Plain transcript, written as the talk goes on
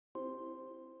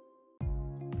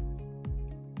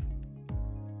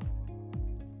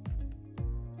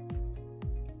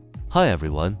Hi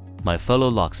everyone, my fellow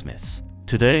locksmiths.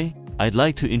 Today, I'd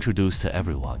like to introduce to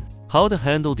everyone how to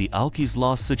handle the Alki's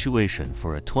loss situation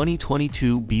for a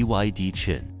 2022 BYD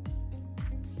Qin.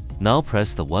 Now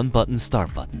press the one-button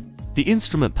start button. The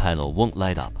instrument panel won't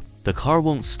light up, the car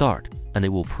won't start, and it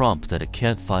will prompt that it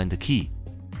can't find the key.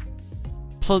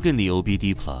 Plug in the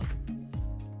OBD plug.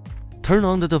 Turn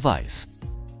on the device.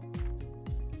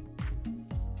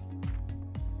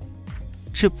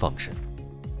 Chip function.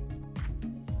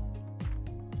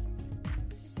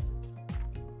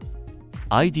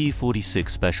 ID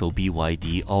 46 special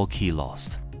BYD all key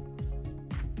lost.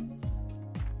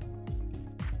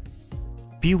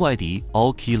 BYD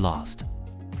all key lost.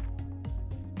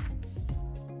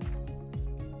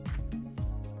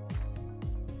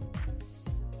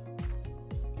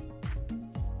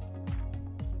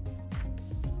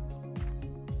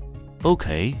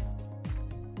 OK.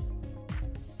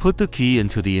 Put the key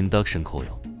into the induction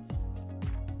coil.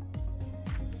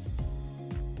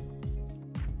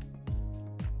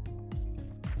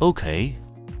 OK.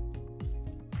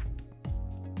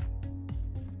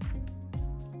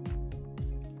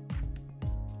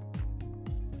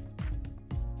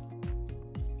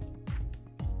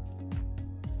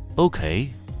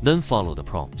 OK, then follow the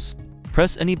prompts.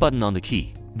 Press any button on the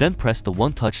key, then press the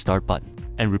one-touch start button,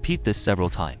 and repeat this several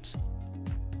times.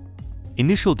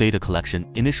 Initial data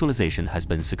collection initialization has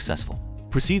been successful.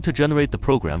 Proceed to generate the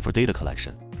program for data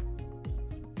collection.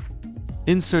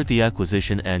 Insert the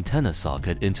acquisition antenna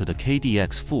socket into the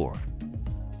KD-X4.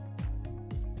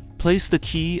 Place the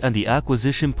key and the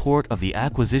acquisition port of the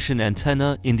acquisition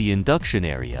antenna in the induction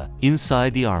area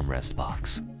inside the armrest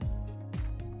box.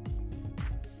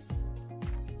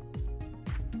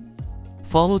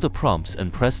 Follow the prompts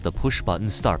and press the push-button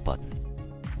start button.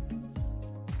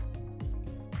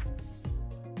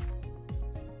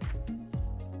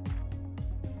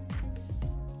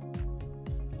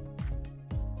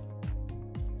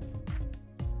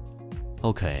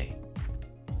 OK.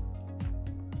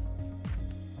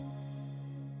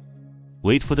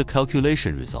 Wait for the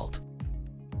calculation result.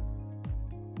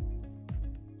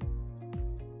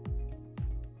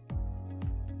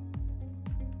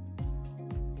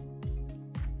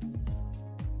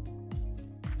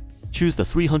 Choose the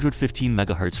 315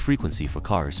 MHz frequency for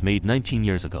cars made 19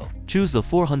 years ago. Choose the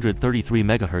 433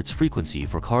 MHz frequency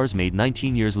for cars made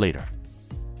 19 years later.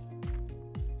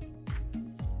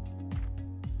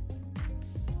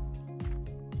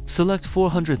 Select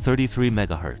 433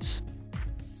 MHz.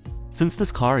 Since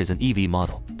this car is an EV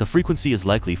model, the frequency is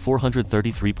likely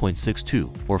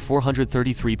 433.62 or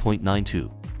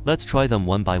 433.92. Let's try them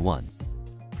one by one.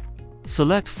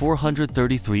 Select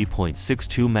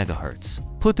 433.62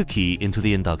 MHz. Put the key into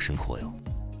the induction coil.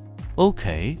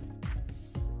 OK.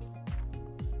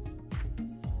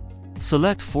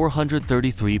 Select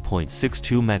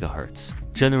 433.62 MHz.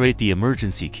 Generate the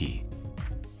emergency key.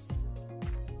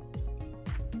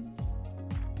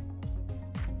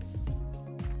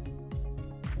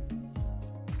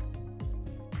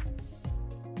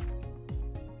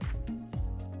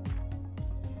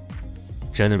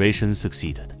 Generation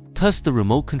succeeded. Test the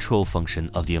remote control function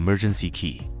of the emergency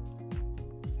key.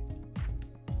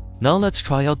 Now let's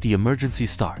try out the emergency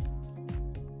start.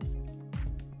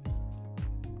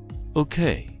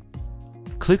 OK.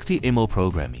 Click the IMO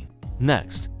programming.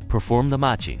 Next, perform the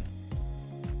matching.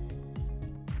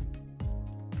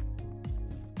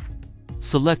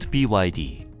 Select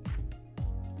BYD.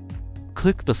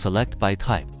 Click the Select by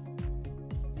Type.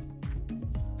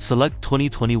 Select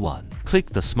 2021. Click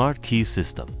the Smart Key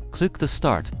System. Click the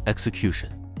Start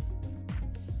Execution.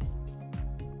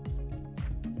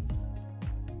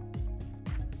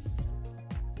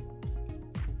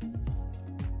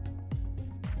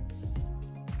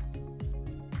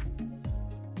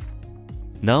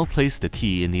 Now place the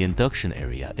key in the induction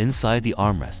area inside the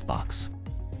armrest box.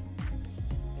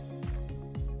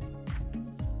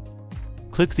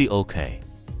 Click the OK.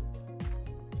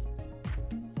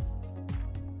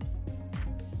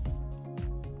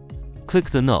 Click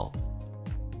the No.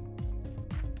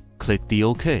 Click the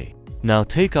OK. Now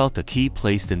take out the key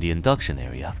placed in the induction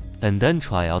area and then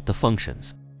try out the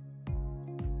functions.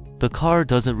 The car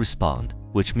doesn't respond,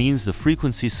 which means the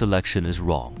frequency selection is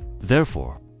wrong.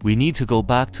 Therefore, we need to go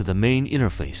back to the main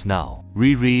interface now.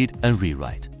 Reread and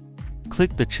rewrite.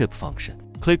 Click the chip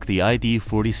function. Click the ID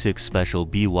 46 special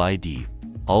BYD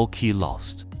all key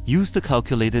lost. Use the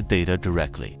calculated data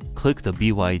directly. Click the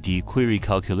BYD query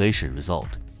calculation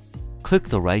result. Click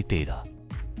the right data.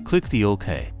 Click the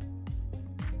OK.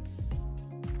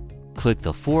 Click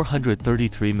the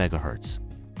 433 MHz.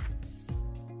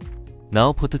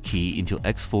 Now put the key into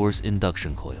X4's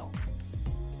induction coil.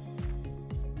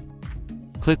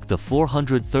 Click the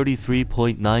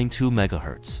 433.92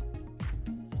 MHz.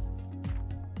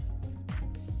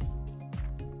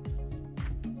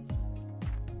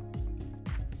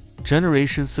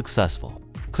 Generation successful.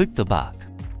 Click the back.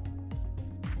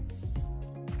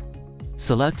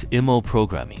 Select IMO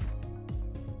programming.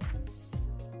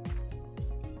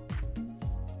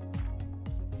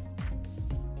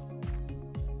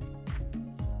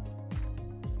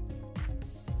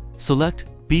 Select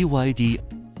BYD.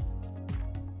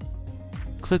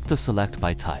 Click the Select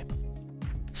by Type.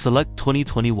 Select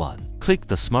 2021. Click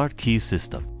the Smart Key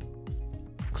System.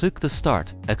 Click the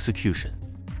Start Execution.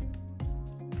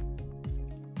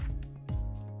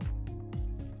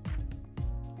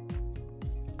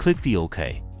 Click the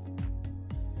OK.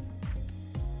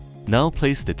 Now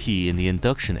place the key in the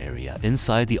induction area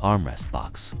inside the armrest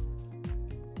box.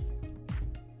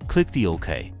 Click the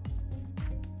OK.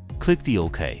 Click the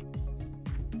OK.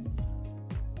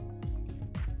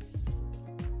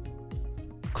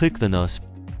 Click the NUSP.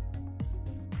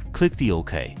 Click the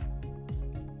OK.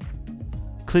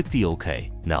 Click the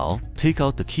OK. Now, take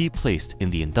out the key placed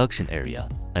in the induction area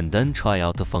and then try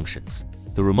out the functions.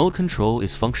 The remote control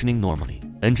is functioning normally.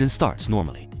 Engine starts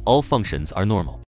normally. All functions are normal.